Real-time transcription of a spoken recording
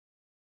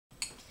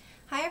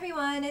Hi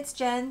everyone, it's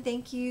Jen.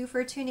 Thank you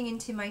for tuning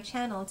into my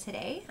channel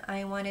today.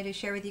 I wanted to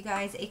share with you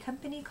guys a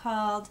company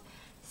called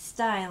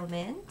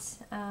StyleMint.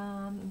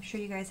 I'm sure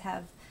you guys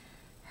have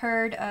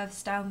heard of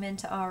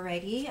StyleMint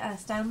already.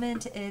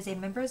 StyleMint is a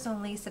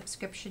members-only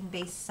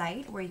subscription-based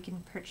site where you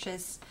can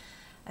purchase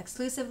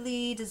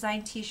exclusively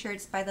designed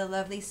t-shirts by the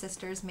lovely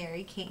sisters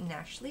Mary, Kate, and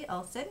Ashley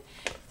Olsen.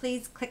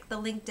 Please click the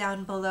link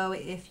down below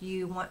if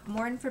you want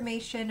more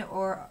information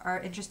or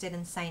are interested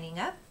in signing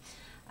up.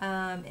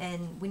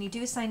 And when you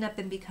do sign up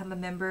and become a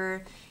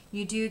member,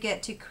 you do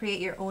get to create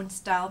your own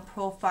style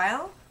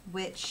profile,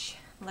 which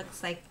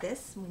looks like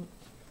this.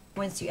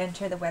 Once you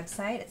enter the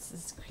website, it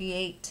says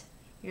create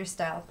your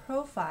style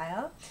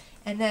profile.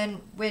 And then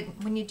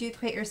when you do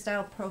create your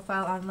style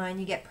profile online,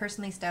 you get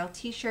personally styled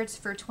t-shirts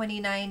for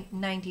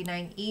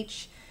 $29.99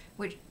 each,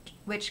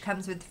 which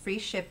comes with free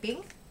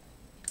shipping.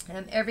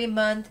 Every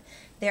month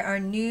there are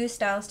new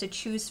styles to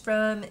choose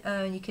from.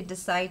 You can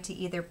decide to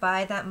either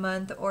buy that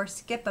month or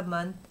skip a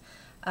month,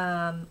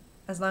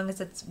 as long as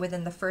it's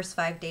within the first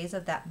 5 days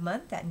of that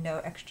month at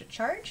no extra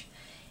charge.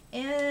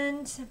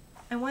 And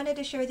I wanted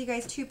to share with you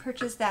guys two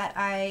purchases that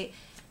I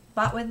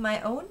bought with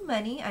my own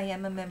money. I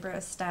am a member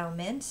of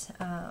StyleMint.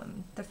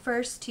 The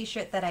first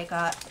t-shirt that I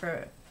got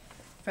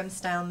from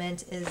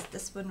StyleMint is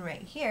this one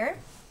right here.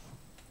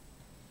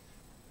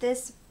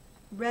 This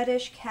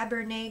reddish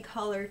Cabernet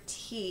color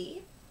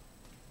tee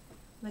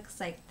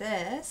looks like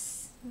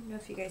this. I don't know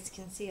if you guys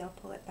can see. I'll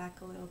pull it back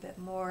a little bit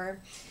more.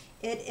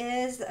 It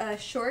is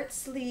short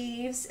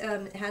sleeves.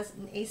 It has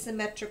an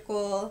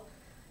asymmetrical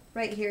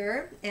right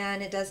here,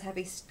 and it does have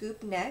a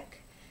scoop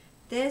neck.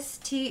 This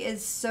tee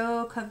is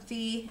so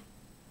comfy,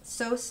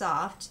 so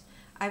soft.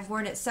 I've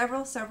worn it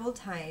several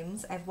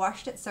times. I've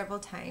washed it several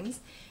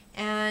times,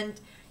 and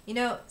you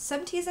know,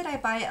 some tees that I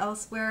buy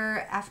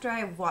elsewhere, after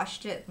I've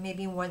washed it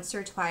maybe once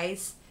or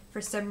twice,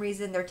 for some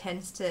reason there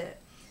tends to,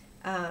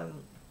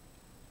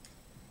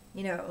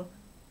 you know,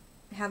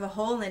 have a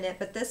hole in it.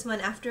 But this one,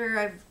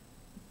 after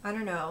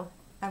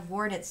I've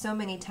worn it so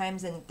many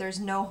times and there's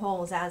no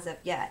holes as of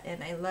yet.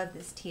 And I love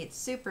this tee. It's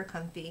super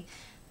comfy.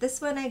 This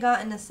one I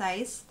got in a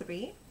size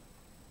 3.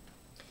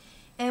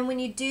 And when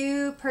you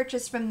do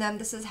purchase from them,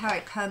 this is how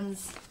it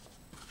comes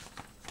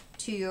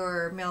to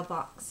your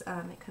mailbox.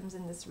 It comes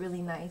in this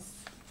really nice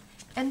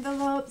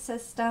envelope. It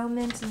says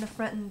StyleMint in the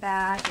front and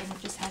back, and it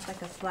just has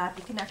like a flap.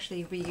 You can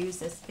actually reuse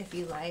this if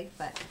you like,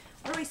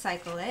 or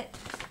recycle it.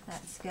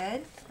 That's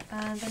good.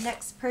 The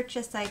next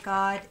purchase I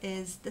got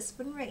is this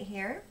one right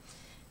here,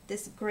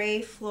 this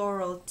gray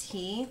floral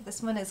tee.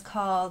 This one is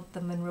called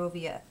the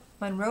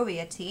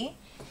Monrovia tee.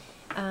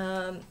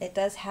 It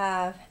does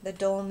have the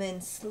dolman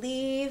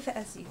sleeve,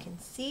 as you can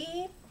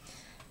see.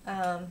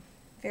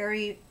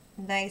 Very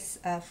nice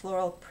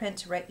floral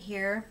print right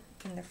here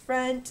in the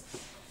front.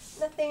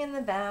 Nothing in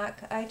the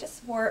back. I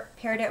just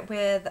paired it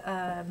with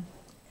a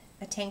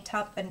tank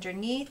top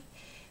underneath,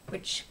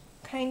 which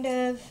kind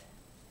of,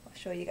 I'll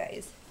show you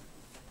guys,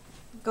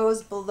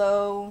 goes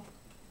below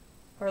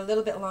or a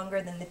little bit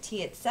longer than the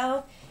tee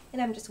itself,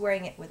 and I'm just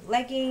wearing it with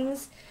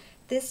leggings.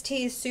 This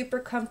tee is super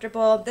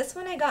comfortable. This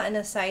one I got in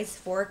a size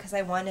 4 because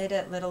I wanted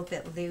it a little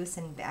bit loose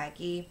and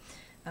baggy,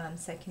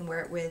 so I can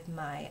wear it with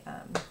my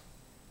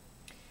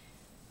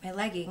my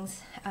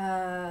leggings.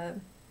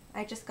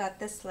 I just got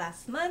this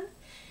last month,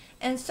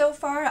 and so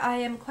far I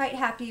am quite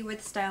happy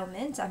with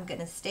StyleMint. I'm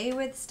gonna stay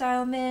with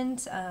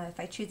StyleMint. If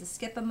I choose to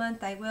skip a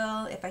month, I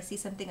will. If I see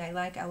something I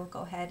like, I will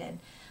go ahead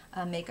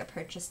and make a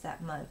purchase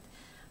that month.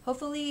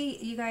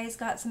 Hopefully you guys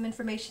got some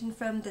information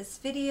from this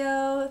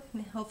video.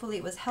 Hopefully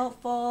it was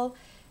helpful.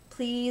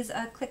 Please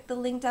click the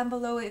link down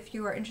below if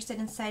you are interested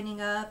in signing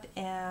up,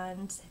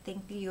 and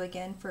thank you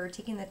again for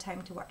taking the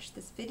time to watch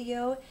this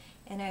video,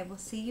 and I will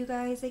see you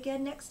guys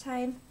again next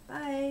time.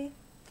 Bye!